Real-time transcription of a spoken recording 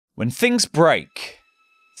When things break,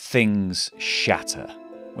 things shatter.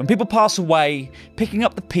 When people pass away, picking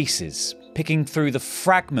up the pieces, picking through the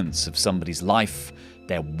fragments of somebody's life,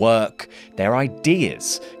 their work, their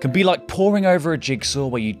ideas, can be like poring over a jigsaw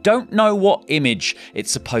where you don't know what image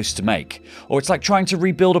it's supposed to make. Or it's like trying to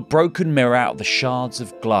rebuild a broken mirror out of the shards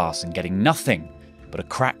of glass and getting nothing but a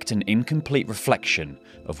cracked and incomplete reflection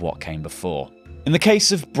of what came before. In the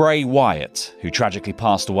case of Bray Wyatt, who tragically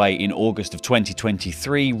passed away in August of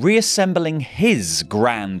 2023, reassembling his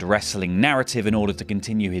grand wrestling narrative in order to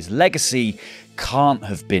continue his legacy can't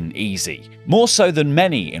have been easy. More so than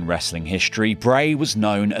many in wrestling history, Bray was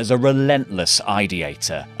known as a relentless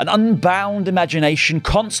ideator, an unbound imagination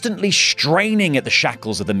constantly straining at the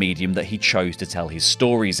shackles of the medium that he chose to tell his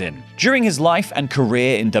stories in. During his life and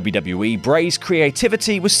career in WWE, Bray's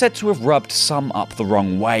creativity was said to have rubbed some up the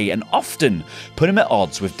wrong way and often put him at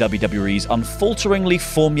odds with WWE's unfalteringly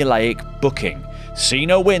formulaic booking.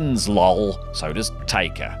 Cena wins, lol. So does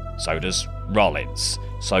Taker. So does Rollins.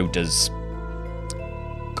 So does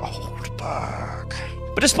Goldberg.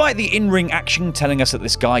 But despite the in-ring action telling us that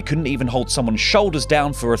this guy couldn't even hold someone's shoulders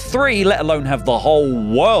down for a 3, let alone have the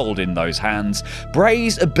whole world in those hands,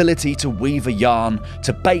 Bray's ability to weave a yarn,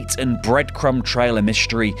 to bait and breadcrumb trail a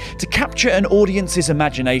mystery, to capture an audience's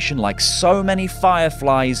imagination like so many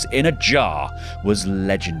fireflies in a jar was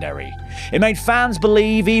legendary. It made fans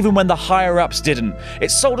believe even when the higher-ups didn't.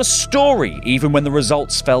 It sold a story even when the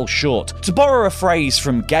results fell short. To borrow a phrase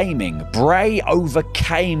from gaming, Bray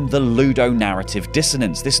overcame the ludo-narrative dissonance.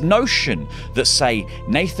 This notion that, say,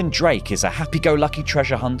 Nathan Drake is a happy-go-lucky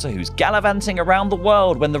treasure hunter who's gallivanting around the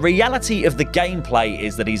world when the reality of the gameplay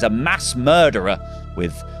is that he's a mass murderer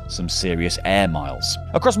with some serious air miles.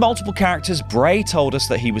 Across multiple characters, Bray told us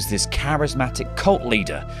that he was this charismatic cult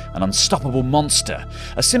leader, an unstoppable monster,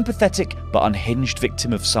 a sympathetic but unhinged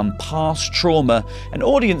victim of some past trauma, and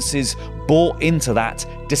audiences bought into that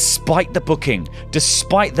despite the booking,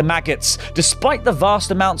 despite the maggots, despite the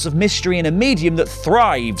vast amounts of mystery in a medium that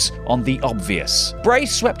thrives on the obvious. Bray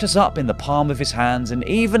swept us up in the palm of his hands, and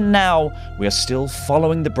even now we are still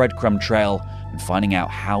following the breadcrumb trail and finding out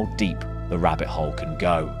how deep the rabbit hole can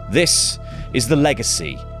go. This is the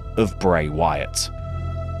legacy of Bray Wyatt.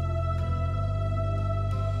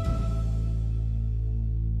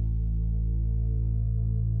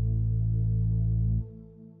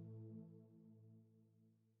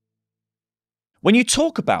 When you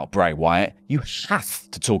talk about Bray Wyatt, you have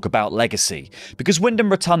to talk about legacy, because Wyndham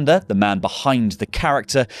Rotunda, the man behind the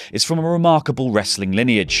character, is from a remarkable wrestling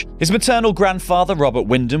lineage. His maternal grandfather, Robert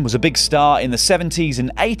Wyndham, was a big star in the 70s and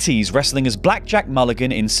 80s, wrestling as Blackjack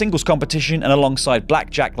Mulligan in singles competition and alongside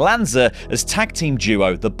Blackjack Lanza as tag team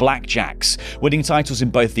duo the Blackjacks, winning titles in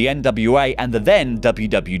both the NWA and the then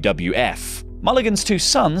WWF. Mulligan's 2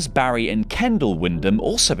 sons, Barry and Kendall Wyndham,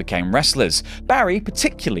 also became wrestlers. Barry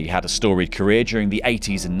particularly had a storied career during the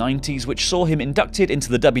 80s and 90s, which saw him inducted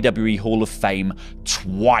into the WWE Hall of Fame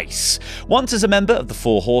twice. Once as a member of the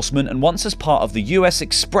Four Horsemen and once as part of the US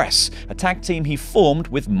Express, a tag team he formed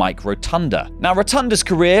with Mike Rotunda. Now, Rotunda's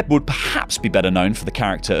career would perhaps be better known for the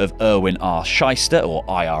character of Irwin R. Shyster, or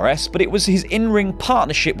IRS, but it was his in-ring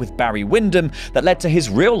partnership with Barry Windham that led to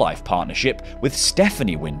his real-life partnership with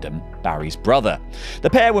Stephanie Wyndham, Barry's brother. The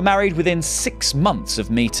pair were married within 6 months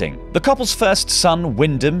of meeting. The couple's first son,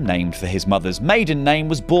 Wyndham, named for his mother's maiden name,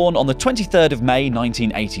 was born on the 23rd of May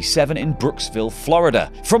 1987 in Brooksville,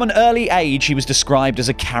 Florida. From an early age, he was described as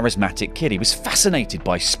a charismatic kid. He was fascinated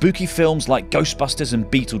by spooky films like Ghostbusters and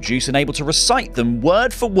Beetlejuice and able to recite them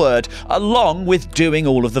word for word along with doing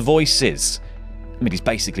all of the voices. I mean, he's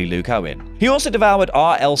basically Luke Owen. He also devoured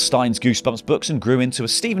R.L. Stein's Goosebumps books and grew into a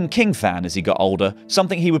Stephen King fan as he got older,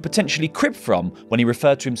 something he would potentially crib from when he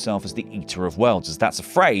referred to himself as the Eater of Worlds, as that's a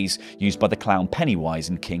phrase used by the clown Pennywise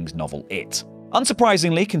in King's novel It.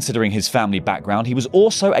 Unsurprisingly, considering his family background, he was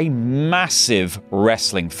also a massive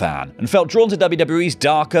wrestling fan and felt drawn to WWE's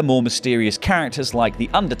darker, more mysterious characters like The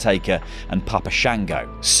Undertaker and Papa Shango.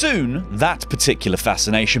 Soon, that particular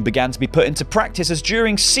fascination began to be put into practice as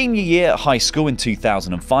during senior year at high school in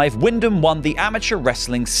 2005, Wyndham won the Amateur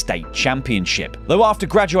Wrestling State Championship. Though after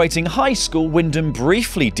graduating high school, Wyndham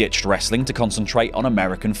briefly ditched wrestling to concentrate on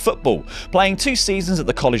American football, playing 2 seasons at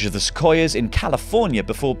the College of the Sequoias in California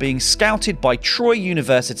before being scouted by Troy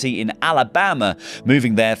University in Alabama,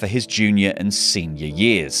 moving there for his junior and senior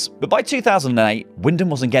years. But by 2008,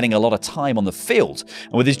 Wyndham wasn't getting a lot of time on the field,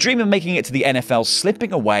 and with his dream of making it to the NFL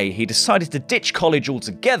slipping away, he decided to ditch college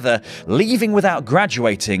altogether, leaving without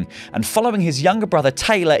graduating and following his younger brother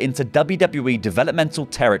Taylor into WWE developmental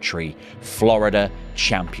territory, Florida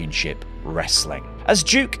Championship Wrestling. As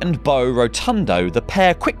Duke and Bo Rotundo, the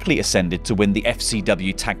pair quickly ascended to win the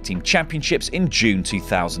FCW Tag Team Championships in June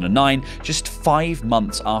 2009, just 5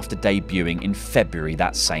 months after debuting in February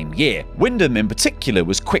that same year. Windham in particular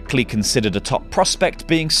was quickly considered a top prospect,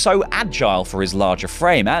 being so agile for his larger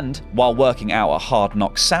frame, and while working out at Hard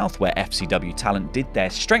Knock South where FCW talent did their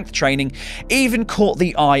strength training, even caught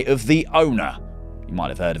the eye of the owner. You might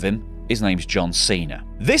have heard of him. His name's John Cena.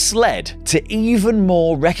 This led to even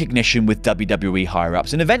more recognition with WWE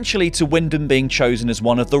higher-ups, and eventually to Windham being chosen as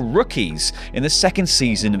one of the rookies in the second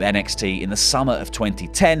season of NXT in the summer of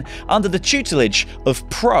 2010 under the tutelage of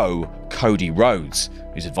pro Cody Rhodes,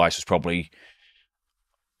 whose advice was probably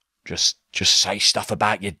just say stuff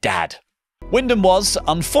about your dad. Windham was,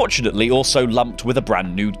 unfortunately, also lumped with a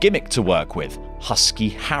brand new gimmick to work with, Husky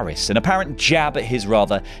Harris, an apparent jab at his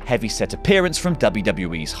rather heavy-set appearance from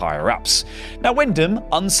WWE's higher-ups. Now, Windham,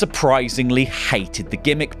 unsurprisingly, hated the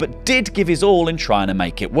gimmick, but did give his all in trying to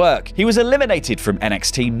make it work. He was eliminated from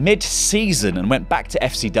NXT mid-season and went back to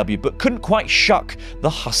FCW, but couldn't quite shuck the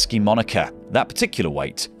Husky moniker. That particular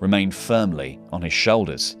weight remained firmly on his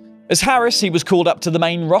shoulders. As Harris, he was called up to the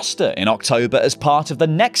main roster in October as part of the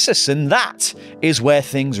Nexus, and that is where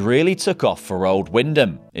things really took off for old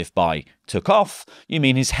Windham. If by took off, you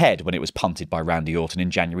mean his head when it was punted by Randy Orton in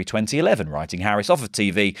January 2011, writing Harris off of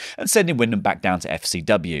TV and sending Windham back down to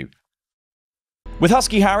FCW. With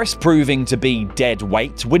Husky Harris proving to be dead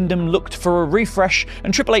weight, Windham looked for a refresh,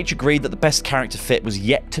 and Triple H agreed that the best character fit was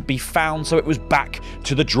yet to be found, so it was back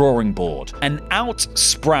to the drawing board. And out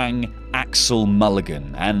sprang Axel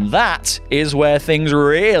Mulligan, and that is where things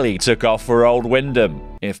really took off for old Windham.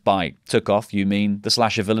 If by took off you mean the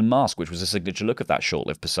slasher villain mask, which was a signature look of that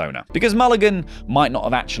short-lived persona. Because Mulligan might not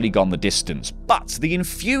have actually gone the distance, but the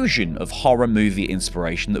infusion of horror movie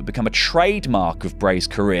inspiration that would become a trademark of Bray's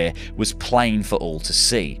career was plain for all to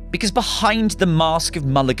see. Because behind the mask of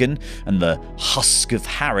Mulligan and the husk of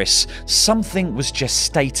Harris, something was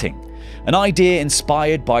gestating. An idea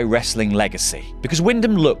inspired by wrestling legacy, because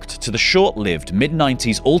Windham looked to the short-lived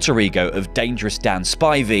mid-90s alter ego of Dangerous Dan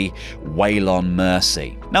Spivey, Waylon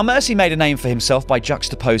Mercy. Now, Mercy made a name for himself by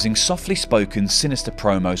juxtaposing softly spoken, sinister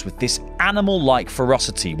promos with this animal-like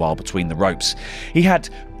ferocity while between the ropes. He had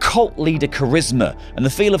cult leader charisma and the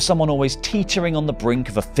feel of someone always teetering on the brink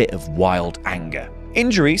of a fit of wild anger.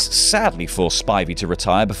 Injuries sadly forced Spivey to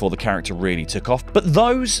retire before the character really took off, but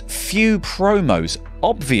those few promos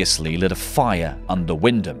obviously lit a fire under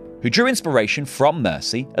Windham, who drew inspiration from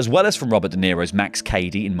Mercy, as well as from Robert De Niro's Max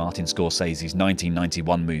Cady in Martin Scorsese's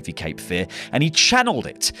 1991 movie Cape Fear, and he channeled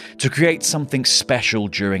it to create something special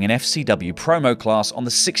during an FCW promo class on the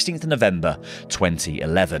 16th of November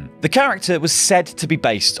 2011. The character was said to be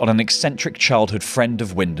based on an eccentric childhood friend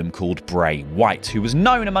of Windham called Bray Wyatt, who was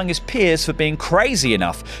known among his peers for being crazy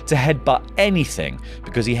enough to headbutt anything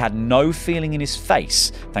because he had no feeling in his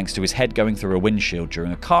face thanks to his head going through a windshield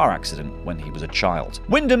during a car accident when he was a child.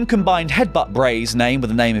 Windham combined Headbutt Bray's name with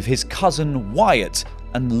the name of his cousin Wyatt,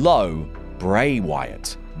 and lo, Bray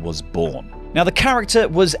Wyatt was born. Now, the character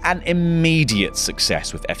was an immediate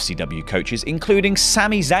success with FCW coaches, including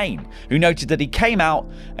Sami Zayn, who noted that he came out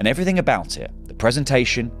and everything about it, the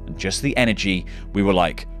presentation and just the energy, we were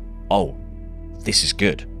like, oh, this is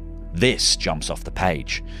good. This jumps off the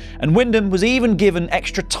page. And Windham was even given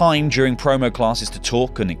extra time during promo classes to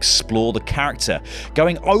talk and explore the character,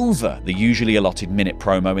 going over the usually allotted minute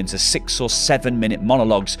promo into 6 or 7 minute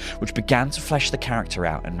monologues, which began to flesh the character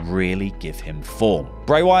out and really give him form.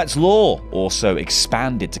 Bray Wyatt's lore also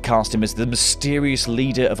expanded to cast him as the mysterious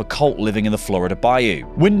leader of a cult living in the Florida Bayou.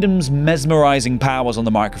 Windham's mesmerizing powers on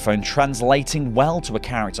the microphone translating well to a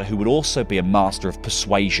character who would also be a master of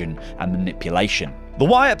persuasion and manipulation. The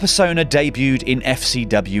Wyatt persona debuted in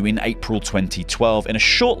FCW in April 2012 in a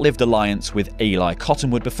short-lived alliance with Eli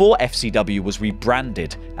Cottonwood before FCW was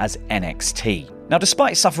rebranded as NXT. Now,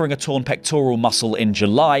 despite suffering a torn pectoral muscle in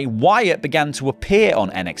July, Wyatt began to appear on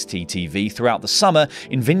NXT TV throughout the summer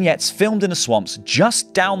in vignettes filmed in the swamps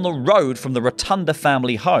just down the road from the Rotunda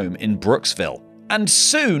family home in Brooksville. And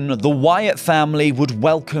soon, the Wyatt family would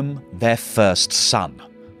welcome their first son,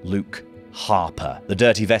 Luke Harper, the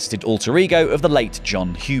dirty-vested alter ego of the late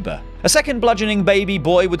John Huber. A second bludgeoning baby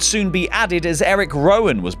boy would soon be added as Eric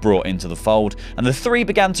Rowan was brought into the fold, and the three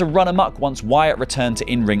began to run amok once Wyatt returned to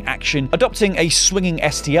in-ring action, adopting a swinging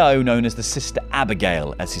STO known as the Sister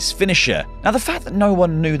Abigail as his finisher. Now, the fact that no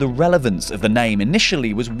one knew the relevance of the name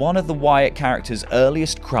initially was one of the Wyatt character's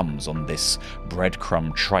earliest crumbs on this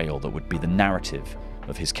breadcrumb trail that would be the narrative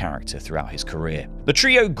of his character throughout his career. The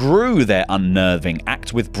trio grew their unnerving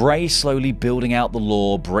act, with Bray slowly building out the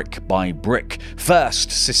lore brick by brick.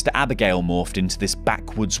 First, Sister Abigail morphed into this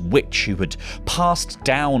backwoods witch who had passed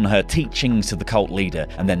down her teachings to the cult leader,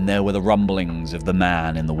 and then there were the rumblings of the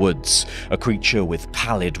man in the woods, a creature with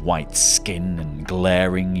pallid white skin and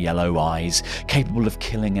glaring yellow eyes, capable of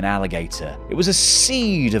killing an alligator. It was a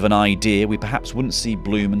seed of an idea we perhaps wouldn't see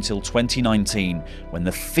bloom until 2019, when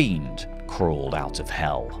the Fiend crawled out of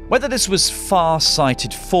hell. Whether this was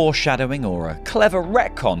far-sighted foreshadowing or a clever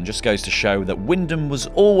retcon just goes to show that Windham was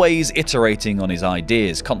always iterating on his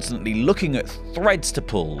ideas, constantly looking at threads to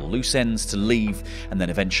pull, loose ends to leave, and then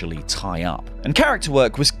eventually tie up. And character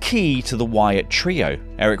work was key to the Wyatt trio.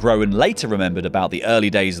 Eric Rowan later remembered about the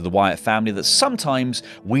early days of the Wyatt family that sometimes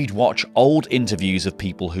we'd watch old interviews of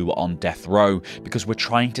people who were on death row because we're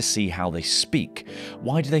trying to see how they speak.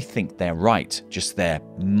 Why do they think they're right? Just their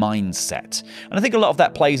mindset. And I think a lot of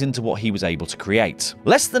that plays into what he was able to create.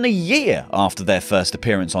 Less than a year after their first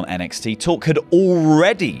appearance on NXT, talk had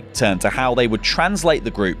already turned to how they would translate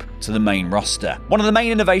the group to the main roster. One of the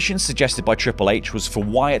main innovations suggested by Triple H was for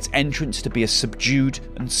Wyatt's entrance to be a subdued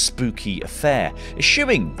and spooky affair,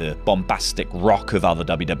 eschewing the bombastic rock of other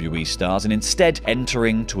WWE stars and instead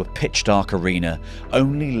entering to a pitch-dark arena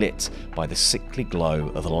only lit by the sickly glow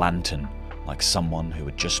of a lantern, like someone who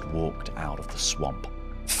had just walked out of the swamp.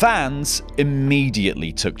 Fans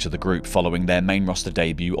immediately took to the group following their main roster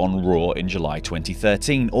debut on Raw in July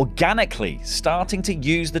 2013, organically starting to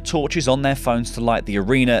use the torches on their phones to light the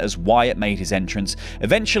arena as Wyatt made his entrance,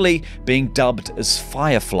 eventually being dubbed as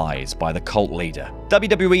Fireflies by the cult leader.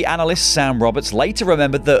 WWE analyst Sam Roberts later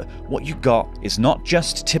remembered that what you got is not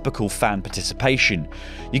just typical fan participation.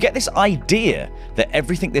 You get this idea that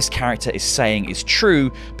everything this character is saying is true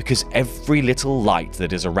because every little light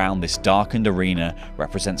that is around this darkened arena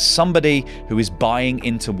represents somebody who is buying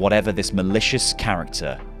into whatever this malicious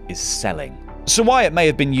character is selling. So Wyatt may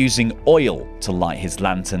have been using oil to light his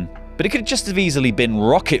lantern, but it could just have easily been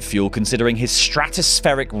rocket fuel considering his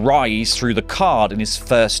stratospheric rise through the card in his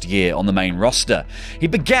first year on the main roster. He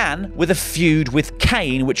began with a feud with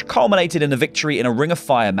Kane, which culminated in a victory in a Ring of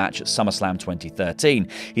Fire match at SummerSlam 2013.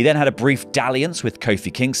 He then had a brief dalliance with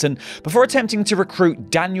Kofi Kingston before attempting to recruit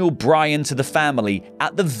Daniel Bryan to the family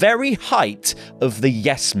at the very height of the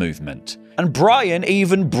Yes movement. And Bryan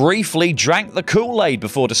even briefly drank the Kool-Aid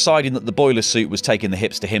before deciding that the boiler suit was taking the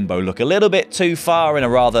hips to himbo look a little bit too far in a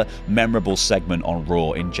rather memorable segment on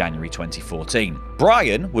Raw in January 2014.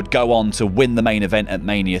 Bryan would go on to win the main event at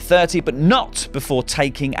Mania 30, but not before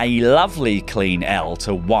taking a lovely clean L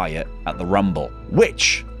to Wyatt at the Rumble,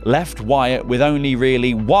 which left Wyatt with only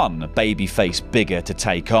really one babyface bigger to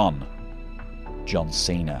take on: John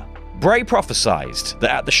Cena. Bray prophesied that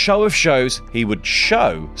at the show of shows, he would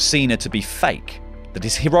show Cena to be fake, that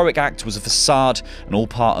his heroic act was a facade and all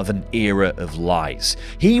part of an era of lies.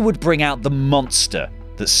 He would bring out the monster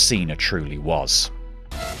that Cena truly was.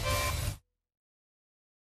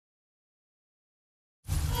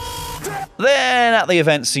 Then, at the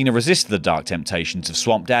event, Cena resisted the dark temptations of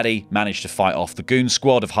Swamp Daddy, managed to fight off the goon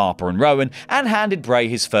squad of Harper and Rowan, and handed Bray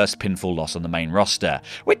his first pinfall loss on the main roster,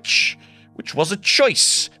 which was a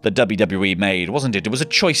choice that WWE made, wasn't it? It was a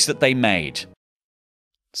choice that they made.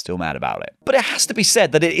 Still mad about it. But it has to be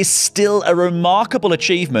said that it is still a remarkable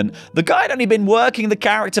achievement. The guy had only been working the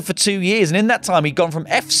character for 2 years, and in that time he'd gone from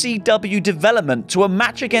FCW development to a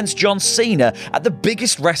match against John Cena at the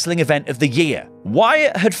biggest wrestling event of the year.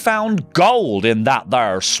 Wyatt had found gold in that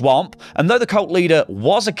there swamp, and though the cult leader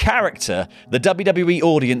was a character, the WWE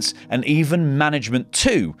audience and even management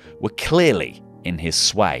too were clearly in his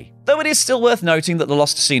sway. Though it is still worth noting that the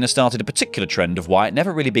loss to Cena started a particular trend of Wyatt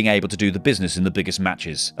never really being able to do the business in the biggest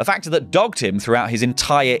matches, a factor that dogged him throughout his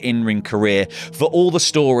entire in-ring career. For all the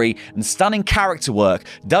story and stunning character work,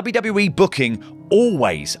 WWE booking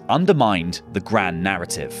always undermined the grand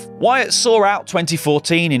narrative. Wyatt saw out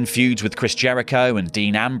 2014 in feuds with Chris Jericho and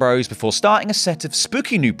Dean Ambrose before starting a set of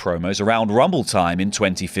spooky new promos around Rumble time in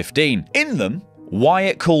 2015. In them,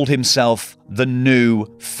 Wyatt called himself the new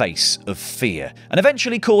face of fear, and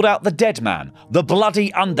eventually called out the Dead Man, the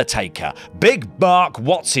Bloody Undertaker, Big Mark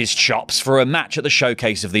What's-His-Chops for a match at the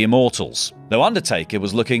Showcase of the Immortals. Though Undertaker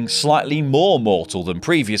was looking slightly more mortal than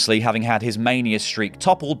previously, having had his Mania streak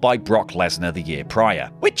toppled by Brock Lesnar the year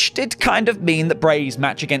prior. Which did kind of mean that Bray's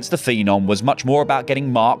match against the Phenom was much more about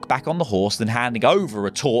getting Mark back on the horse than handing over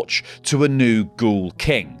a torch to a new Ghoul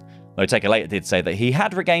King. Though Taker later did say that he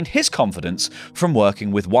had regained his confidence from working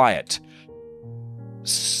with Wyatt.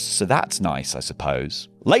 So that's nice, I suppose.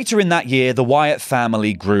 Later in that year, the Wyatt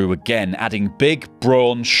family grew again, adding big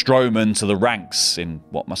Braun Strowman to the ranks in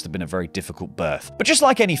what must have been a very difficult birth. But just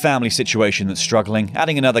like any family situation that's struggling,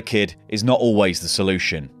 adding another kid is not always the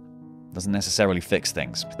solution. Doesn't necessarily fix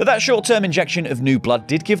things. But that short-term injection of new blood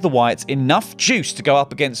did give the Wyatts enough juice to go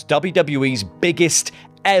up against WWE's biggest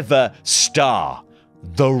ever star,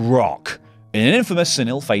 The Rock, in an infamous and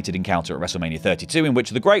ill-fated encounter at WrestleMania 32 in which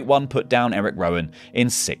the Great One put down Eric Rowan in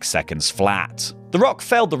 6 seconds flat. The Rock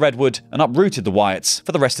felled the Redwood and uprooted the Wyatts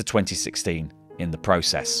for the rest of 2016 in the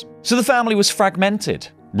process. So the family was fragmented.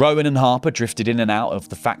 Rowan and Harper drifted in and out of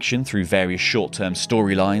the faction through various short-term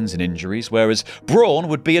storylines and injuries, whereas Braun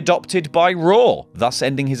would be adopted by Raw, thus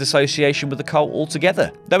ending his association with the cult altogether.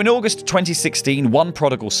 Though in August 2016, one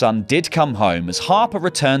prodigal son did come home as Harper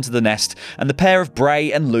returned to the nest, and the pair of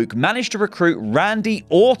Bray and Luke managed to recruit Randy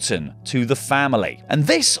Orton to the family. And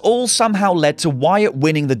this all somehow led to Wyatt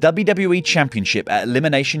winning the WWE Championship at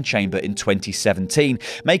Elimination Chamber in 2017,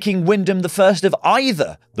 making Wyndham the first of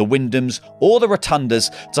either the Wyndhams or the Rotundas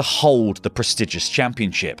to hold the prestigious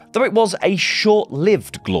championship. Though it was a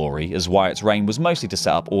short-lived glory, as Wyatt's reign was mostly to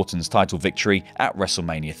set up Orton's title victory at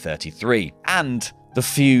WrestleMania 33. And the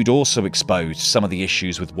feud also exposed some of the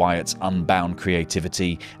issues with Wyatt's unbound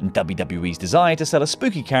creativity and WWE's desire to sell a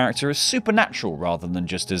spooky character as supernatural rather than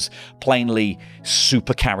just as plainly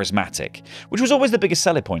super charismatic, which was always the biggest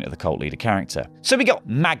selling point of the cult leader character. So we got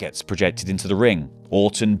maggots projected into the ring,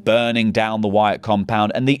 Orton burning down the Wyatt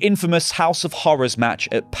compound, and the infamous House of Horrors match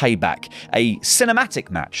at Payback, a cinematic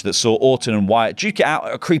match that saw Orton and Wyatt duke it out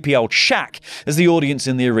at a creepy old shack as the audience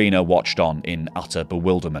in the arena watched on in utter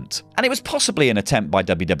bewilderment. And it was possibly an attempt by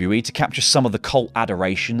WWE to capture some of the cult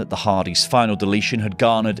adoration that the Hardys' final deletion had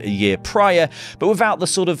garnered a year prior, but without the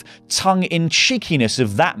sort of tongue-in-cheekiness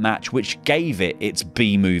of that match which gave it its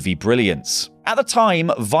B-movie brilliance. At the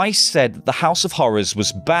time, Vice said that the House of Horrors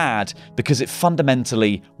was bad because it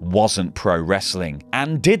fundamentally wasn't pro wrestling.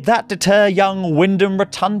 And did that deter young Wyndham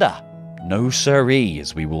Rotunda? No siree,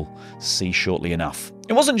 as we will see shortly enough.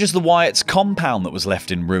 It wasn't just the Wyatt's compound that was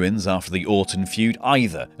left in ruins after the Orton feud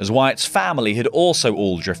either, as Wyatt's family had also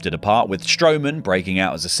all drifted apart, with Strowman breaking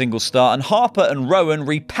out as a single star and Harper and Rowan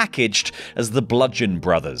repackaged as the Bludgeon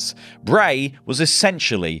Brothers. Bray was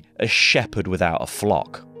essentially a shepherd without a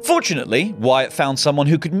flock. Fortunately, Wyatt found someone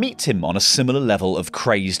who could meet him on a similar level of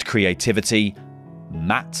crazed creativity: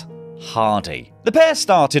 Matt Hardy. The pair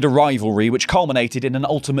started a rivalry which culminated in an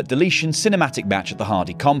Ultimate Deletion cinematic match at the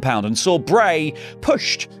Hardy compound and saw Bray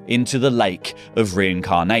pushed into the lake of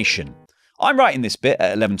reincarnation. I'm writing this bit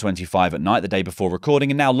at 11:25 at night the day before recording,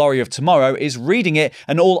 and now Laurie of Tomorrow is reading it,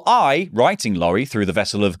 and all I, writing Laurie through the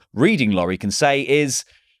vessel of reading Laurie, can say is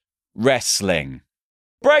wrestling.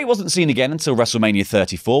 Bray wasn't seen again until WrestleMania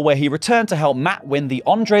 34, where he returned to help Matt win the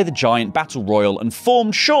Andre the Giant Battle Royal and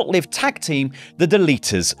formed short-lived tag team the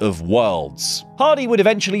Deleters of Worlds. Hardy would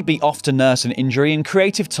eventually be off to nurse an injury, and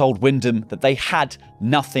Creative told Wyndham that they had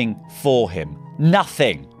nothing for him.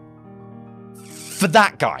 Nothing. For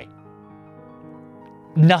that guy.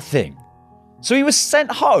 Nothing. So he was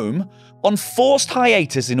sent home on forced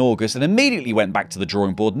hiatus in August and immediately went back to the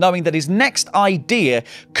drawing board, knowing that his next idea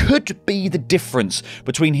could be the difference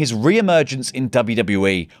between his re-emergence in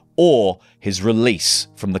WWE or his release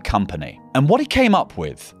from the company. And what he came up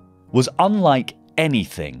with was unlike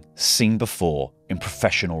anything seen before in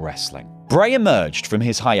professional wrestling. Bray emerged from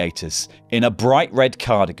his hiatus in a bright red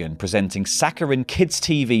cardigan presenting saccharine kids'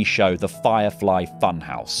 TV show The Firefly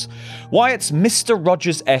Funhouse. Wyatt's Mr.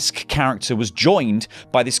 Rogers-esque character was joined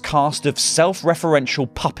by this cast of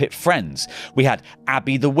self-referential puppet friends. We had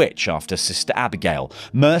Abby the Witch after Sister Abigail,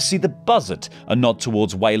 Mercy the Buzzard, a nod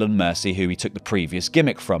towards Waylon Mercy who he took the previous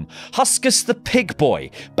gimmick from, Huskus the Pig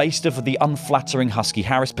Boy, based off of the unflattering Husky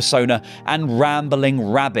Harris persona, and Rambling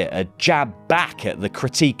Rabbit, a jab back at the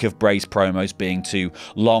critique of Bray's promos being too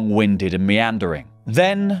long-winded and meandering.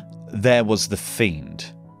 Then there was the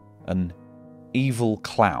Fiend, an evil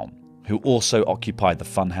clown who also occupied the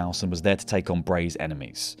funhouse and was there to take on Bray's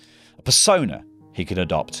enemies, a persona he could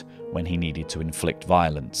adopt when he needed to inflict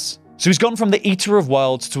violence. So he's gone from the Eater of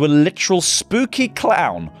Worlds to a literal spooky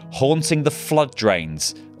clown haunting the flood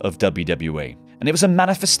drains of WWE. And it was a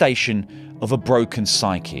manifestation of a broken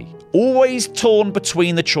psyche, always torn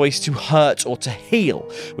between the choice to hurt or to heal,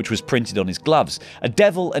 which was printed on his gloves, a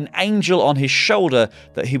devil and angel on his shoulder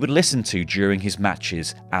that he would listen to during his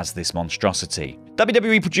matches as this monstrosity.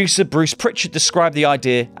 WWE producer Bruce Pritchard described the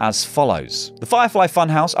idea as follows: the Firefly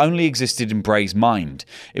Funhouse only existed in Bray's mind.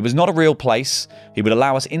 It was not a real place. He would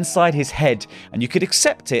allow us inside his head, and you could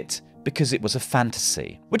accept it because it was a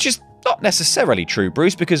fantasy. Which is not necessarily true,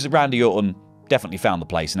 Bruce, because Randy Orton definitely found the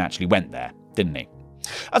place and actually went there, didn't he?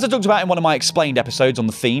 As I talked about in one of my explained episodes on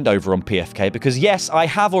The Fiend over on PFK, because yes, I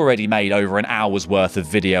have already made over an hour's worth of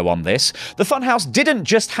video on this, the Funhouse didn't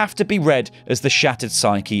just have to be read as the shattered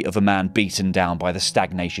psyche of a man beaten down by the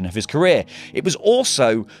stagnation of his career. It was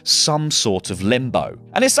also some sort of limbo.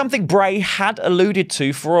 And it's something Bray had alluded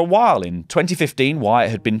to for a while. In 2015, Wyatt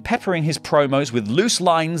had been peppering his promos with loose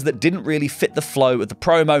lines that didn't really fit the flow of the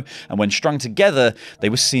promo, and when strung together, they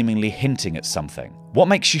were seemingly hinting at something. What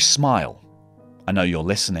makes you smile? I know you're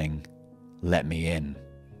listening. Let me in.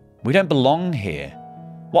 We don't belong here.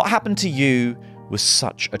 What happened to you was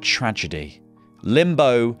such a tragedy.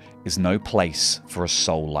 Limbo is no place for a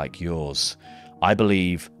soul like yours. I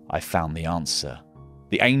believe I found the answer.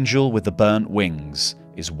 The angel with the burnt wings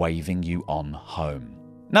is waving you on home.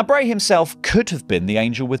 Now, Bray himself could have been the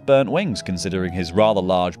angel with burnt wings, considering his rather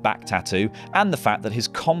large back tattoo and the fact that his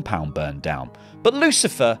compound burned down. But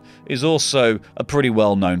Lucifer is also a pretty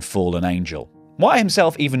well-known fallen angel. Wyatt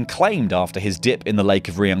himself even claimed after his dip in the lake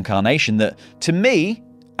of reincarnation that, to me,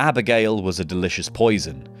 Abigail was a delicious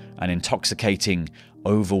poison, an intoxicating,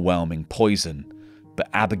 overwhelming poison. But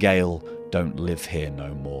Abigail don't live here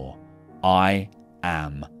no more. I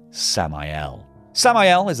am Samael.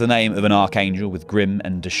 Samael is the name of an archangel with grim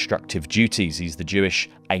and destructive duties. He's the Jewish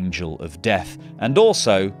angel of death, and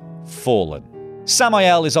also fallen.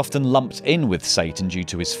 Samael is often lumped in with Satan due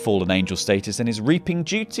to his fallen angel status and his reaping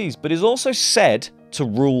duties, but is also said to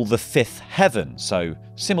rule the fifth heaven, so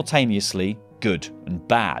simultaneously good and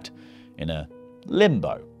bad, in a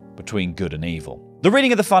limbo between good and evil. The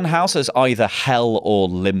reading of the Funhouse as either hell or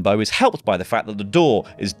limbo is helped by the fact that the door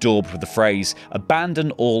is daubed with the phrase,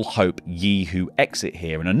 "Abandon all hope, ye who exit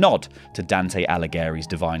here," in a nod to Dante Alighieri's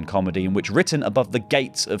Divine Comedy, in which written above the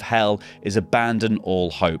gates of hell is "Abandon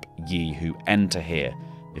all hope, ye who enter here."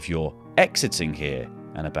 If you're exiting here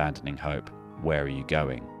and abandoning hope, where are you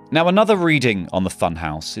going? Now, another reading on the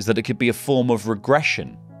Funhouse is that it could be a form of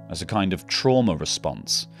regression, as a kind of trauma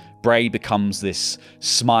response. Bray becomes this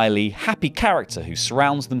smiley, happy character who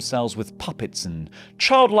surrounds themselves with puppets and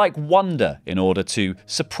childlike wonder in order to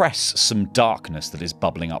suppress some darkness that is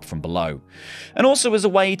bubbling up from below. And also as a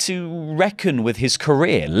way to reckon with his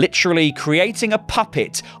career, literally creating a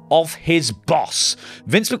puppet of his boss,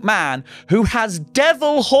 Vince McMahon, who has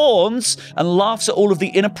devil horns and laughs at all of the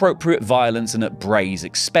inappropriate violence and at Bray's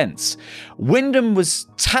expense. Wyndham was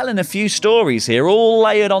telling a few stories here, all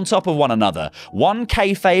layered on top of one another. One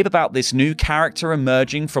kayfabe about this new character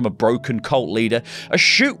emerging from a broken cult leader, a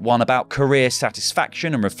shoot one about career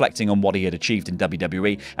satisfaction and reflecting on what he had achieved in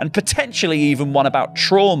WWE, and potentially even one about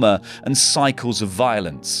trauma and cycles of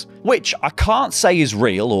violence. Which I can't say is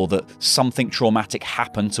real or that something traumatic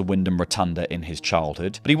happened to Wyndham Rotunda in his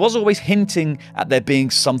childhood, but he was always hinting at there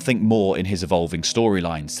being something more in his evolving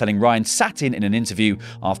storylines, telling Ryan Satin in an interview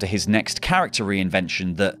after his next character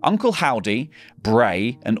reinvention that Uncle Howdy,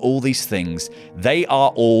 Bray, and all these things, they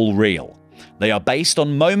are all real. They are based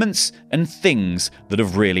on moments and things that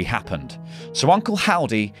have really happened. So Uncle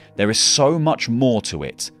Howdy, there is so much more to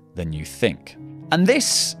it than you think. And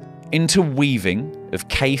this interweaving of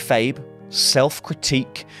kayfabe,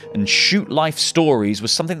 self-critique, and shoot-life stories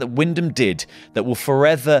was something that Wyndham did that will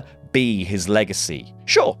forever be his legacy.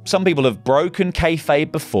 Sure, some people have broken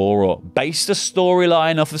kayfabe before or based a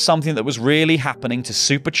storyline off of something that was really happening to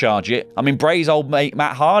supercharge it. I mean, Bray's old mate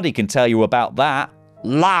Matt Hardy can tell you about that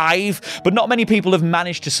live, but not many people have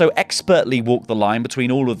managed to so expertly walk the line between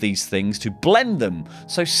all of these things to blend them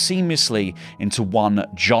so seamlessly into one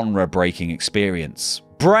genre-breaking experience.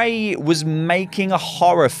 Bray was making a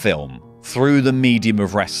horror film through the medium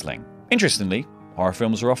of wrestling. Interestingly, horror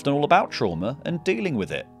films are often all about trauma and dealing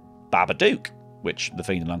with it. Babadook, which The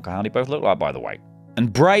Fiend and Uncle Howdy both look like, by the way.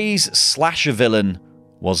 And Bray's slasher villain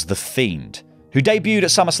was The Fiend, who debuted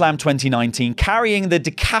at SummerSlam 2019 carrying the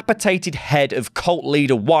decapitated head of cult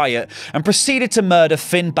leader Wyatt and proceeded to murder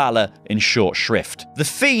Finn Balor in short shrift. The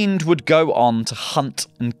Fiend would go on to hunt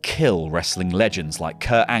and kill wrestling legends like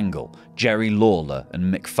Kurt Angle, Jerry Lawler,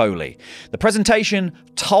 and Mick Foley. The presentation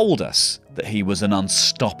told us that he was an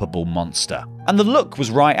unstoppable monster. And the look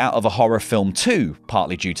was right out of a horror film too,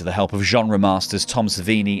 partly due to the help of genre masters Tom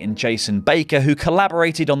Savini and Jason Baker, who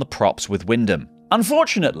collaborated on the props with Wyndham.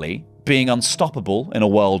 Unfortunately, being unstoppable in a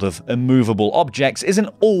world of immovable objects isn't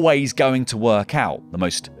always going to work out, the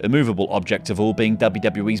most immovable object of all being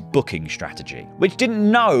WWE's booking strategy, which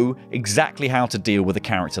didn't know exactly how to deal with a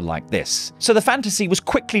character like this. So the fantasy was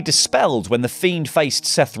quickly dispelled when The Fiend faced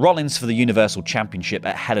Seth Rollins for the Universal Championship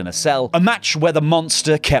at Hell in a Cell, a match where the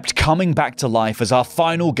monster kept coming back to life as our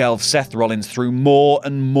final girl Seth Rollins threw more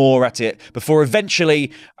and more at it before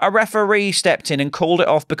eventually a referee stepped in and called it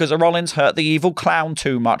off because Rollins hurt the evil clown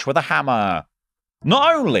too much with a hammer.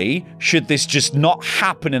 Not only should this just not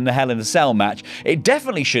happen in the Hell in a Cell match, it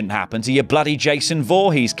definitely shouldn't happen to your bloody Jason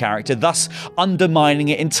Voorhees character, thus undermining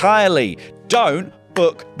it entirely. Don't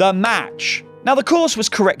book the match. Now, the course was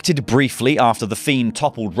corrected briefly after The Fiend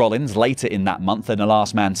toppled Rollins later in that month in a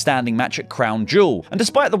last man standing match at Crown Jewel, and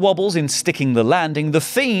despite the wobbles in sticking the landing, The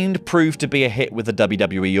Fiend proved to be a hit with the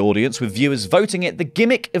WWE audience, with viewers voting it the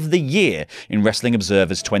Gimmick of the Year in Wrestling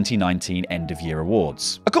Observer's 2019 End of Year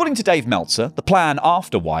Awards. According to Dave Meltzer, the plan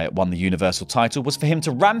after Wyatt won the Universal title was for him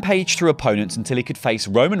to rampage through opponents until he could face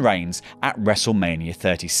Roman Reigns at WrestleMania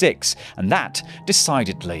 36, and that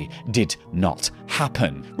decidedly did not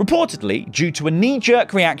happen. Reportedly, due to a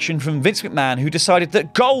knee-jerk reaction from Vince McMahon, who decided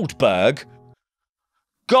that Goldberg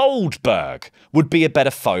would be a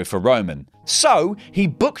better foe for Roman. So he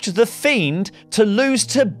booked The Fiend to lose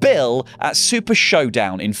to Bill at Super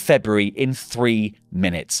Showdown in February in 3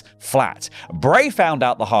 minutes flat. Bray found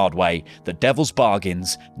out the hard way that devil's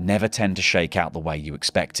bargains never tend to shake out the way you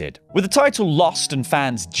expected. With the title lost and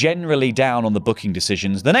fans generally down on the booking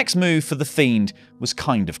decisions, the next move for The Fiend was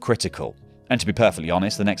kind of critical. And to be perfectly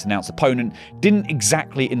honest, the next announced opponent didn't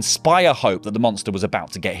exactly inspire hope that the monster was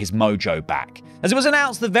about to get his mojo back, as it was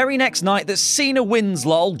announced the very next night that Cena wins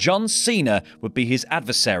lol, John Cena would be his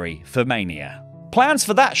adversary for Mania. Plans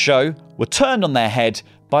for that show were turned on their head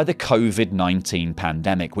by the COVID-19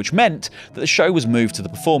 pandemic, which meant that the show was moved to the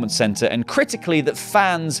Performance Center and critically that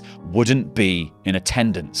fans wouldn't be in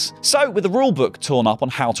attendance. So with the rulebook torn up on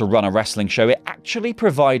how to run a wrestling show, it actually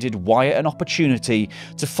provided Wyatt an opportunity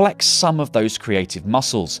to flex some of those creative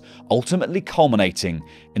muscles, ultimately culminating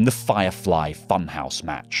in the Firefly Funhouse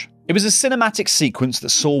match. It was a cinematic sequence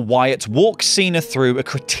that saw Wyatt walk Cena through a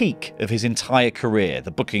critique of his entire career,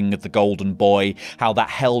 the booking of the Golden Boy, how that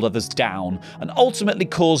held others down, and ultimately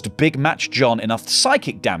caused Big Match John enough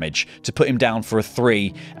psychic damage to put him down for a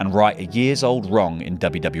 3 and right a years-old wrong in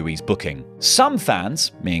WWE's booking. Some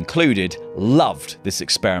fans, me included, loved this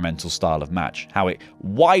experimental style of match, how it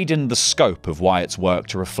widened the scope of Wyatt's work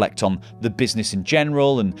to reflect on the business in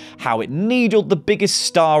general, and how it needled the biggest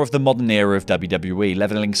star of the modern era of WWE,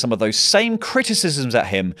 leveling some of those same criticisms at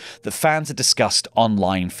him that fans had discussed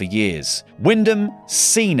online for years. Wyndham,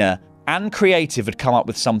 Cena, and creative had come up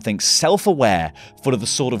with something self-aware, full of the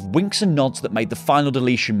sort of winks and nods that made the Final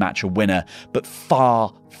Deletion match a winner, but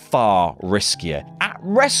far, far riskier. At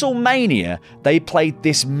WrestleMania, they played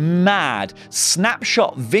this mad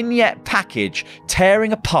snapshot vignette package,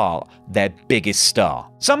 tearing apart their biggest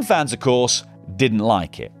star. Some fans, of course, didn't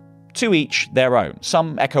like it. To each their own,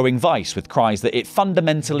 some echoing Vice with cries that it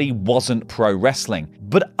fundamentally wasn't pro wrestling,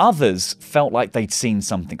 but others felt like they'd seen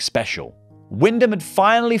something special. Wyndham had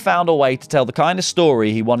finally found a way to tell the kind of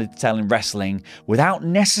story he wanted to tell in wrestling without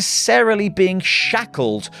necessarily being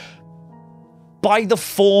shackled by the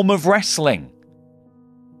form of wrestling.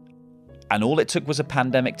 And all it took was a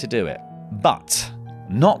pandemic to do it. But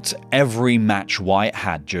not every match Wyatt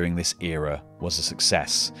had during this era was a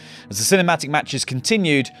success, as the cinematic matches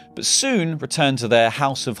continued, but soon returned to their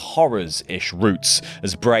House of Horrors-ish roots,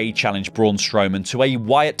 as Bray challenged Braun Strowman to a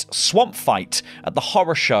Wyatt swamp fight at the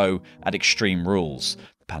horror show at Extreme Rules.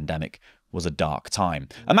 The pandemic was a dark time,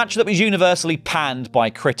 a match that was universally panned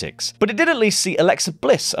by critics, but it did at least see Alexa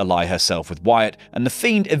Bliss ally herself with Wyatt, and The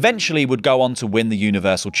Fiend eventually would go on to win the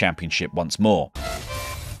Universal Championship once more.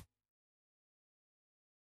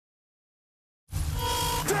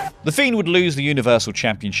 The Fiend would lose the Universal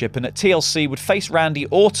Championship and at TLC would face Randy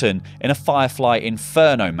Orton in a Firefly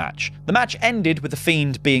Inferno match. The match ended with The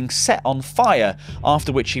Fiend being set on fire,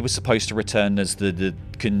 after which he was supposed to return as the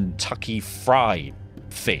Kentucky Fried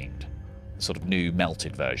Fiend. Sort of new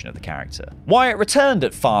melted version of the character. Wyatt returned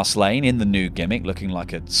at Fastlane in the new gimmick, looking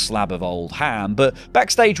like a slab of old ham, but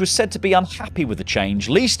backstage was said to be unhappy with the change,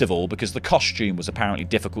 least of all because the costume was apparently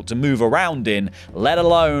difficult to move around in, let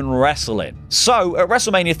alone wrestle in. So, at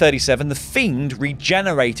WrestleMania 37, The Fiend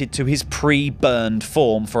regenerated to his pre-burned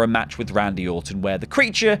form for a match with Randy Orton, where the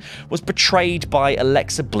creature was betrayed by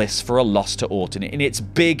Alexa Bliss for a loss to Orton in its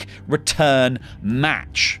big return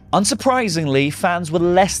match. Unsurprisingly, fans were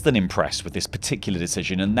less than impressed with this particular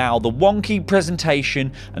decision, and now the wonky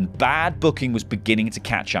presentation and bad booking was beginning to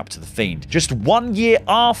catch up to The Fiend. Just 1 year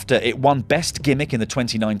after it won Best Gimmick in the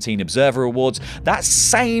 2019 Observer Awards, that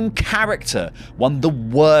same character won the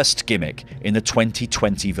worst gimmick in the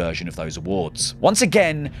 2020 version of those awards. Once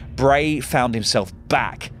again, Bray found himself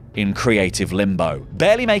back in creative limbo,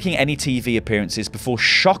 barely making any TV appearances before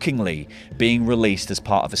shockingly being released as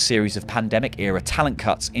part of a series of pandemic-era talent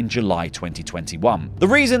cuts in July 2021. The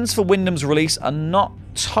reasons for Wyndham's release are not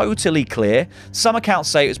totally clear. Some accounts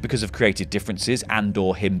say it was because of creative differences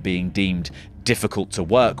and/or him being deemed difficult to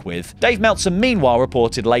work with. Dave Meltzer meanwhile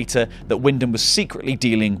reported later that Wyndham was secretly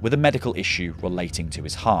dealing with a medical issue relating to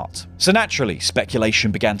his heart. So naturally,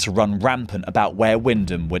 speculation began to run rampant about where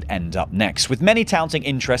Wyndham would end up next, with many touting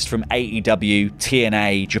interest from AEW,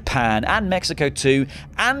 TNA, Japan, and Mexico too,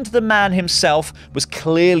 and the man himself was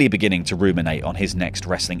clearly beginning to ruminate on his next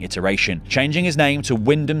wrestling iteration, changing his name to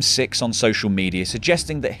Wyndham6 on social media,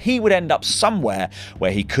 suggesting that he would end up somewhere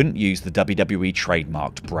where he couldn't use the WWE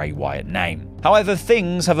trademarked Bray Wyatt name. However,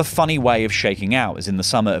 things have a funny way of shaking out, as in the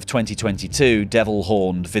summer of 2022,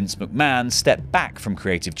 devil-horned Vince McMahon stepped back from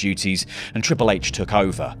creative duties and Triple H took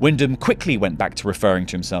over. Wyndham quickly went back to referring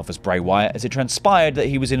to himself as Bray Wyatt, as it transpired that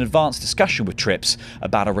he was in advanced discussion with Trips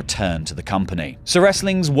about a return to the company. So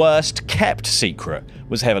wrestling's worst kept secret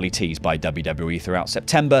was heavily teased by WWE throughout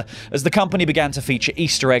September, as the company began to feature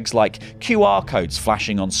Easter eggs like QR codes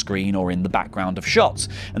flashing on screen or in the background of shots,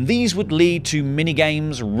 and these would lead to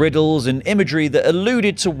minigames, riddles, and imagery that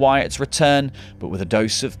alluded to Wyatt's return, but with a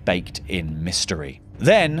dose of baked-in mystery.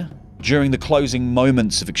 Then, during the closing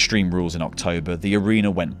moments of Extreme Rules in October, the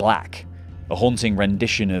arena went black. A haunting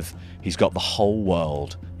rendition of "He's Got the Whole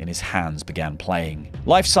World in His Hands" began playing.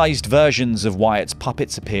 Life-sized versions of Wyatt's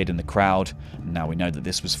puppets appeared in the crowd, and now we know that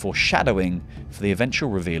this was foreshadowing for the eventual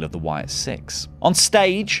reveal of the Wyatt Six. On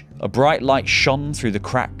stage, a bright light shone through the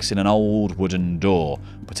cracks in an old wooden door,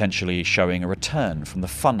 potentially showing a return from the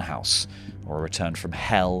Funhouse, or a return from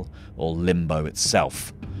Hell or Limbo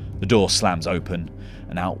itself. The door slams open,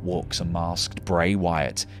 and out walks a masked Bray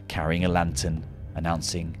Wyatt carrying a lantern,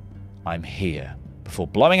 announcing, "I'm here," before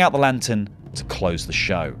blowing out the lantern to close the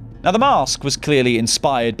show. Now, the mask was clearly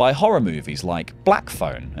inspired by horror movies like Black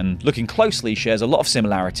Phone, and looking closely shares a lot of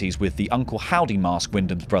similarities with the Uncle Howdy mask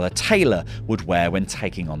Wyndham's brother Taylor would wear when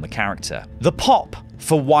taking on the character. The pop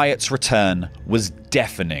for Wyatt's return was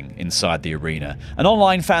deafening inside the arena, and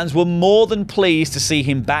online fans were more than pleased to see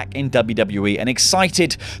him back in WWE and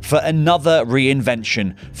excited for another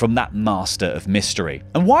reinvention from that master of mystery.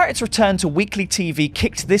 And Wyatt's return to weekly TV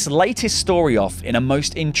kicked this latest story off in a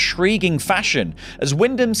most intriguing fashion, as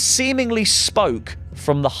Wyndham seemingly spoke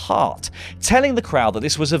from the heart, telling the crowd that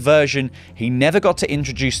this was a version he never got to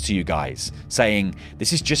introduce to you guys, saying,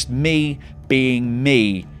 "This is just me being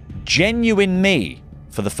me, genuine me,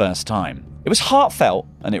 for the first time." It was heartfelt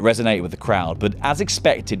and it resonated with the crowd, but as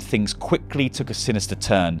expected, things quickly took a sinister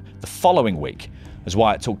turn the following week, as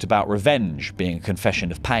Wyatt talked about revenge being a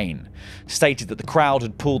confession of pain, stated that the crowd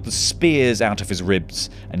had pulled the spears out of his ribs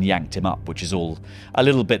and yanked him up, which is all a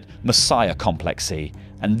little bit Messiah complexy,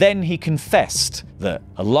 and then he confessed that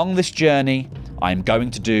along this journey, I am going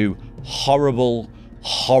to do horrible,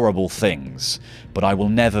 horrible things, but I will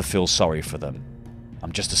never feel sorry for them.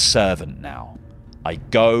 I'm just a servant now. I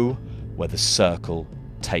go where the circle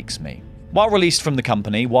takes me. While released from the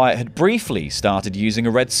company, Wyatt had briefly started using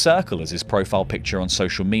a red circle as his profile picture on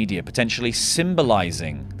social media, potentially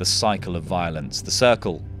symbolizing the cycle of violence. The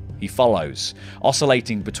circle he follows,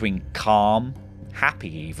 oscillating between calm,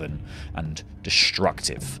 happy even, and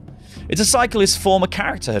destructive. It's a cycle his former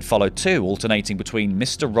character had followed too, alternating between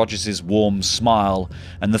Mr. Rogers' warm smile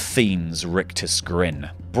and the Fiend's rictus grin.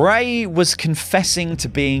 Bray was confessing to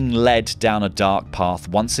being led down a dark path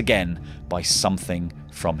once again by something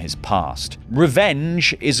from his past.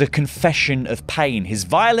 Revenge is a confession of pain. His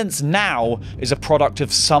violence now is a product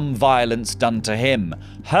of some violence done to him.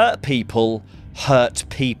 Hurt people hurt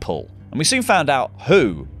people. And we soon found out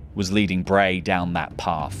who was leading Bray down that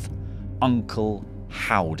path. Uncle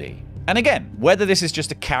Howdy. And again, whether this is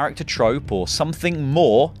just a character trope or something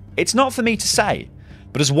more, it's not for me to say.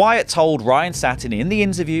 But as Wyatt told Ryan Satin in the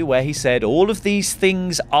interview where he said all of these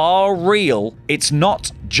things are real, it's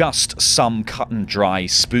not just some cut and dry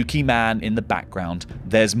spooky man in the background.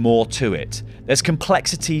 There's more to it. There's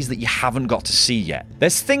complexities that you haven't got to see yet.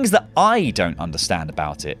 There's things that I don't understand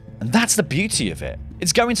about it. And that's the beauty of it.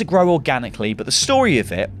 It's going to grow organically, but the story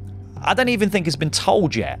of it, I don't even think has been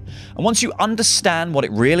told yet. And once you understand what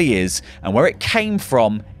it really is and where it came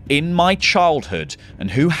from in my childhood and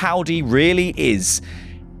who Howdy really is,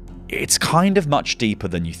 it's kind of much deeper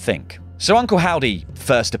than you think. So Uncle Howdy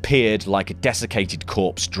first appeared like a desiccated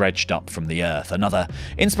corpse dredged up from the earth, another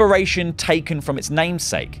inspiration taken from its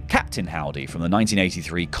namesake, Captain Howdy, from the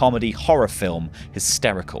 1983 comedy horror film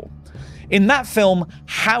Hysterical. In that film,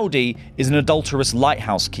 Howdy is an adulterous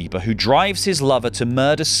lighthouse keeper who drives his lover to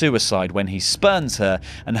murder-suicide when he spurns her,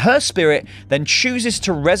 and her spirit then chooses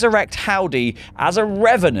to resurrect Howdy as a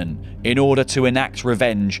revenant in order to enact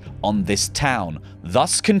revenge on this town,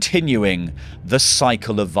 thus continuing the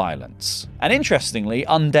cycle of violence. And interestingly,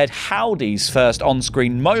 Undead Howdy's first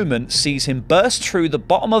on-screen moment sees him burst through the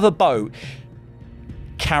bottom of a boat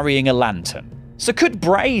carrying a lantern. So could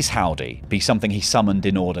Bray's Howdy be something he summoned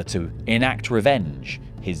in order to enact revenge,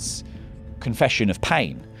 his confession of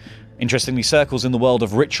pain? Interestingly, circles in the world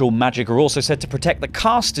of ritual magic are also said to protect the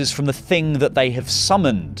casters from the thing that they have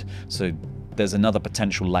summoned, so there's another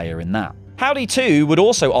potential layer in that. Howdy too would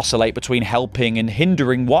also oscillate between helping and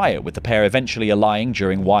hindering Wyatt, with the pair eventually allying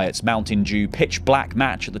during Wyatt's Mountain Dew pitch black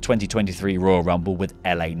match at the 2023 Royal Rumble with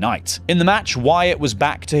LA Knight. In the match, Wyatt was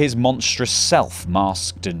back to his monstrous self,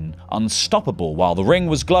 masked and unstoppable, while the ring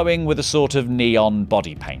was glowing with a sort of neon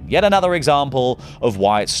body paint. Yet another example of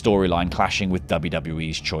Wyatt's storyline clashing with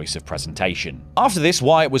WWE's choice of presentation. After this,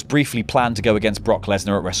 Wyatt was briefly planned to go against Brock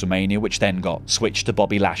Lesnar at WrestleMania, which then got switched to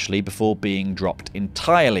Bobby Lashley before being dropped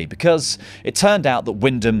entirely, because it turned out that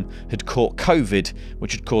Windham had caught COVID,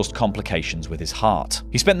 which had caused complications with his heart.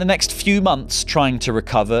 He spent the next few months trying to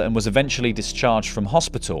recover and was eventually discharged from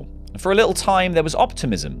hospital. For a little time, there was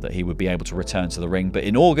optimism that he would be able to return to the ring, but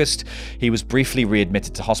in August, he was briefly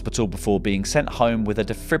readmitted to hospital before being sent home with a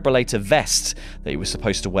defibrillator vest that he was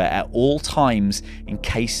supposed to wear at all times in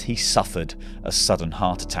case he suffered a sudden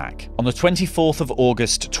heart attack. On the 24th of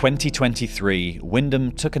August 2023,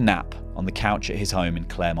 Windham took a nap on the couch at his home in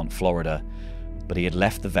Claremont, Florida, but he had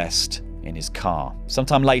left the vest in his car.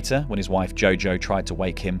 Sometime later, when his wife Jojo tried to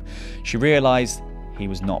wake him, she realized he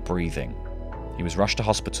was not breathing. He was rushed to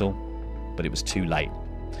hospital, but it was too late.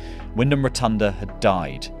 Windham Rotunda had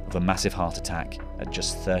died of a massive heart attack at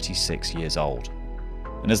just 36 years old.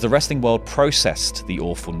 And as the wrestling world processed the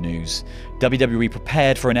awful news, WWE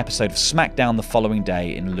prepared for an episode of SmackDown the following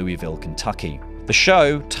day in Louisville, Kentucky. The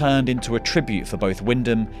show turned into a tribute for both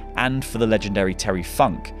Windham and for the legendary Terry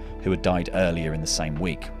Funk, who had died earlier in the same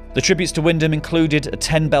week. The tributes to Windham included a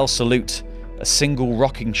 10-bell salute, a single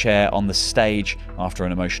rocking chair on the stage after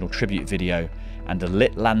an emotional tribute video, and a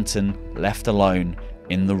lit lantern left alone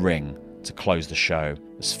in the ring to close the show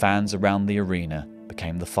as fans around the arena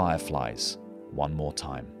became the Fireflies one more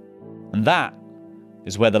time. And that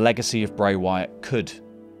is where the legacy of Bray Wyatt could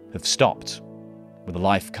have stopped, with a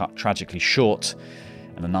life cut tragically short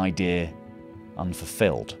and an idea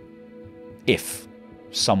unfulfilled, if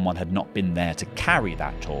someone had not been there to carry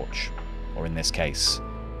that torch, or in this case,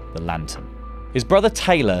 the lantern. His brother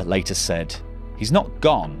Taylor later said, "He's not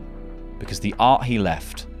gone because the art he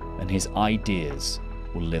left and his ideas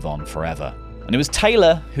will live on forever." And it was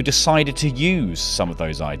Taylor who decided to use some of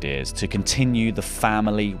those ideas to continue the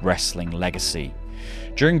family wrestling legacy.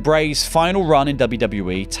 During Bray's final run in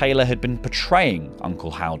WWE, Taylor had been portraying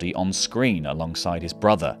Uncle Howdy on screen alongside his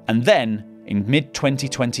brother. And then, in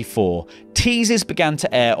mid-2024, teasers began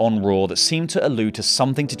to air on Raw that seemed to allude to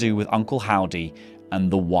something to do with Uncle Howdy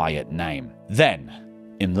and the Wyatt name. Then,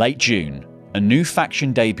 in late June, a new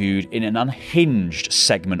faction debuted in an unhinged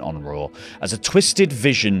segment on Raw as a twisted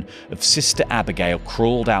vision of Sister Abigail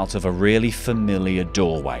crawled out of a really familiar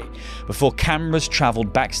doorway, before cameras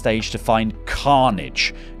travelled backstage to find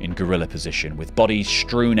carnage in gorilla position, with bodies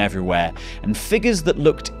strewn everywhere and figures that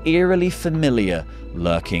looked eerily familiar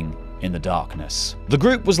lurking in the darkness. The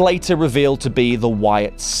group was later revealed to be the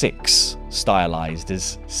Wyatt Six, stylized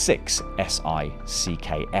as Six,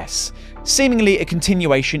 S-I-C-K-S, seemingly a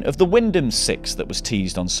continuation of the Windham Six that was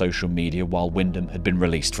teased on social media while Windham had been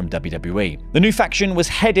released from WWE. The new faction was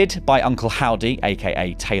headed by Uncle Howdy,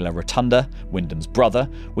 aka Taylor Rotunda, Windham's brother,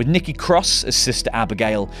 with Nikki Cross as Sister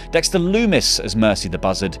Abigail, Dexter Loomis as Mercy the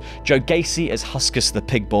Buzzard, Joe Gacy as Huskus the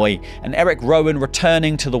Pig Boy, and Eric Rowan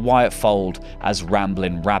returning to the Wyatt fold as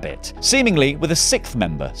Ramblin' Rabbit, seemingly with a sixth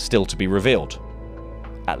member still to be revealed,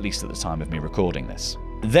 at least at the time of me recording this.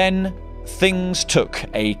 Then, things took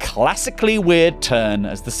a classically weird turn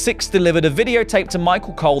as the Six delivered a videotape to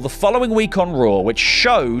Michael Cole the following week on Raw, which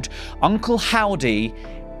showed Uncle Howdy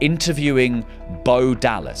interviewing Bo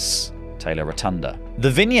Dallas, Taylor Rotunda.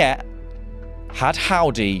 The vignette had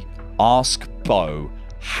Howdy ask Bo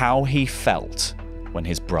how he felt when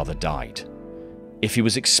his brother died, if he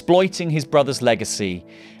was exploiting his brother's legacy,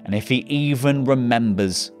 and if he even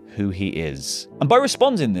remembers who he is. And Bo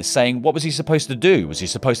responds in this saying, what was he supposed to do? Was he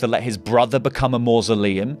supposed to let his brother become a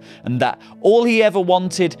mausoleum? And that all he ever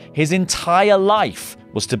wanted his entire life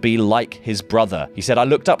was to be like his brother. He said, I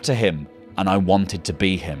looked up to him and I wanted to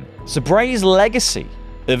be him. So Bray's legacy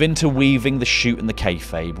of interweaving the shoot and the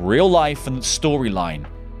kayfabe, real life and storyline,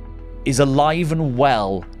 is alive and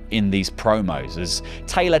well in these promos, as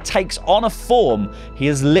Taylor takes on a form he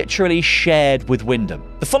has literally shared with Windham.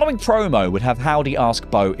 The following promo would have Howdy ask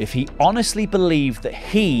Bo if he honestly believed that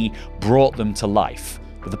he brought them to life,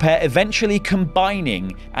 with the pair eventually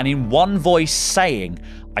combining and in one voice saying,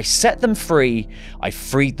 I set them free, I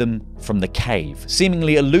freed them from the cave,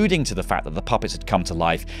 seemingly alluding to the fact that the puppets had come to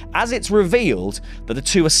life, as it's revealed that the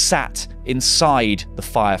two are sat inside the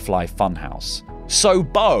Firefly Funhouse. So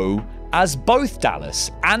Bo, as both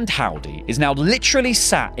Dallas and Howdy, is now literally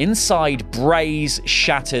sat inside Bray's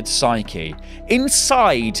shattered psyche,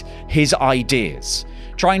 inside his ideas,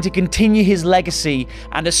 trying to continue his legacy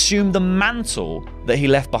and assume the mantle that he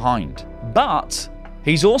left behind. But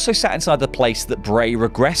he's also sat inside the place that Bray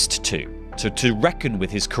regressed to reckon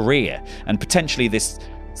with his career, and potentially this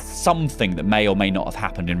something that may or may not have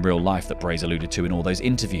happened in real life that Bray's alluded to in all those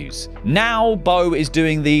interviews. Now Bo is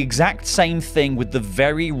doing the exact same thing with the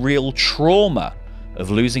very real trauma of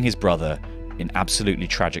losing his brother in absolutely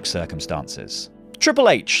tragic circumstances. Triple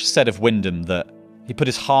H said of Windham that he put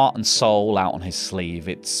his heart and soul out on his sleeve.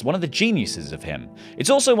 It's one of the geniuses of him. It's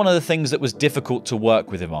also one of the things that was difficult to work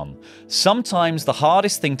with him on. Sometimes the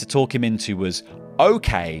hardest thing to talk him into was,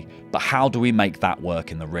 okay, but how do we make that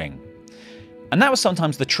work in the ring? And that was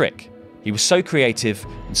sometimes the trick. He was so creative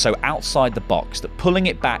and so outside the box that pulling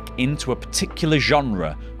it back into a particular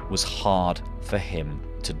genre was hard for him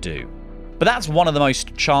to do. But that's one of the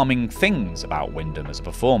most charming things about Windham as a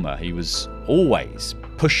performer. He was always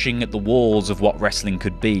pushing at the walls of what wrestling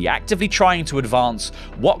could be, actively trying to advance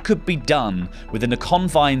what could be done within the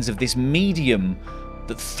confines of this medium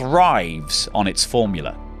that thrives on its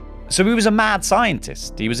formula. So he was a mad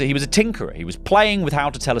scientist. He was a tinkerer. He was playing with how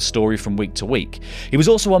to tell a story from week to week. He was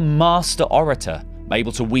also a master orator,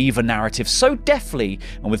 able to weave a narrative so deftly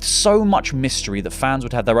and with so much mystery that fans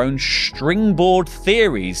would have their own stringboard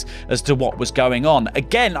theories as to what was going on.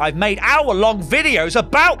 Again, I've made hour-long videos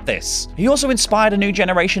about this. He also inspired a new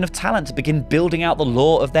generation of talent to begin building out the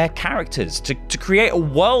lore of their characters, to create a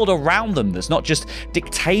world around them that's not just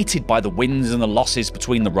dictated by the wins and the losses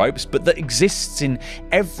between the ropes, but that exists in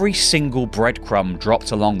every single breadcrumb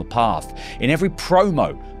dropped along the path, in every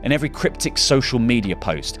promo, in every cryptic social media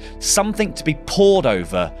post, something to be pored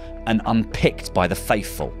over and unpicked by the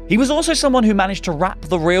faithful. He was also someone who managed to wrap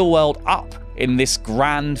the real world up in this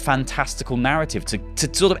grand, fantastical narrative, to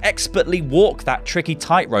sort of expertly walk that tricky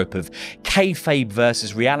tightrope of kayfabe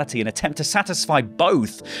versus reality and attempt to satisfy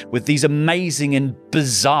both with these amazing and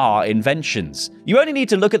bizarre inventions. You only need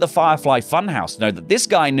to look at the Firefly Funhouse to know that this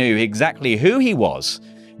guy knew exactly who he was,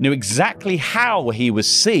 knew exactly how he was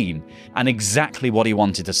seen, and exactly what he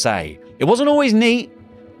wanted to say. It wasn't always neat,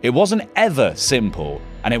 it wasn't ever simple,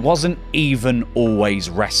 and it wasn't even always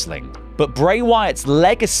wrestling. But Bray Wyatt's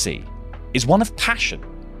legacy is one of passion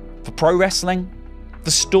for pro wrestling, for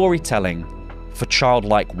storytelling, for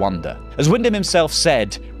childlike wonder. As Windham himself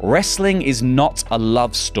said, wrestling is not a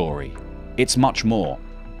love story, it's much more.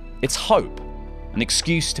 It's hope, an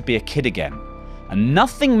excuse to be a kid again, and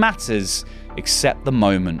nothing matters except the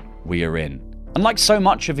moment we are in. And like so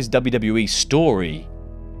much of his WWE story,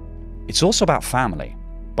 it's also about family,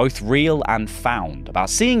 both real and found, about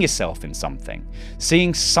seeing yourself in something,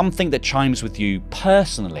 seeing something that chimes with you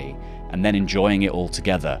personally, and then enjoying it all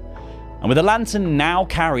together. And with the lantern now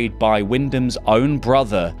carried by Windham's own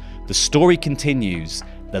brother, the story continues,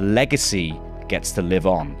 the legacy gets to live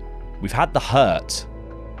on. We've had the hurt,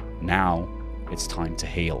 now it's time to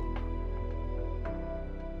heal.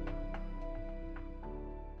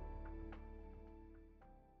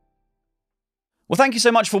 Well, thank you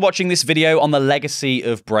so much for watching this video on the legacy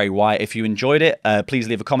of Bray Wyatt. If you enjoyed it, please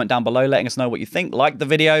leave a comment down below letting us know what you think. Like the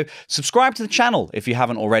video, subscribe to the channel if you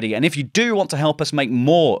haven't already. And if you do want to help us make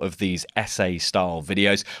more of these essay-style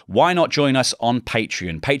videos, why not join us on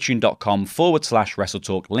Patreon?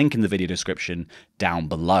 Patreon.com/WrestleTalk. Link in the video description down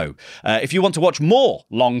below. If you want to watch more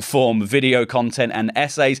long-form video content and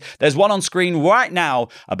essays, there's one on screen right now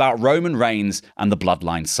about Roman Reigns and the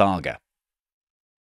Bloodline Saga.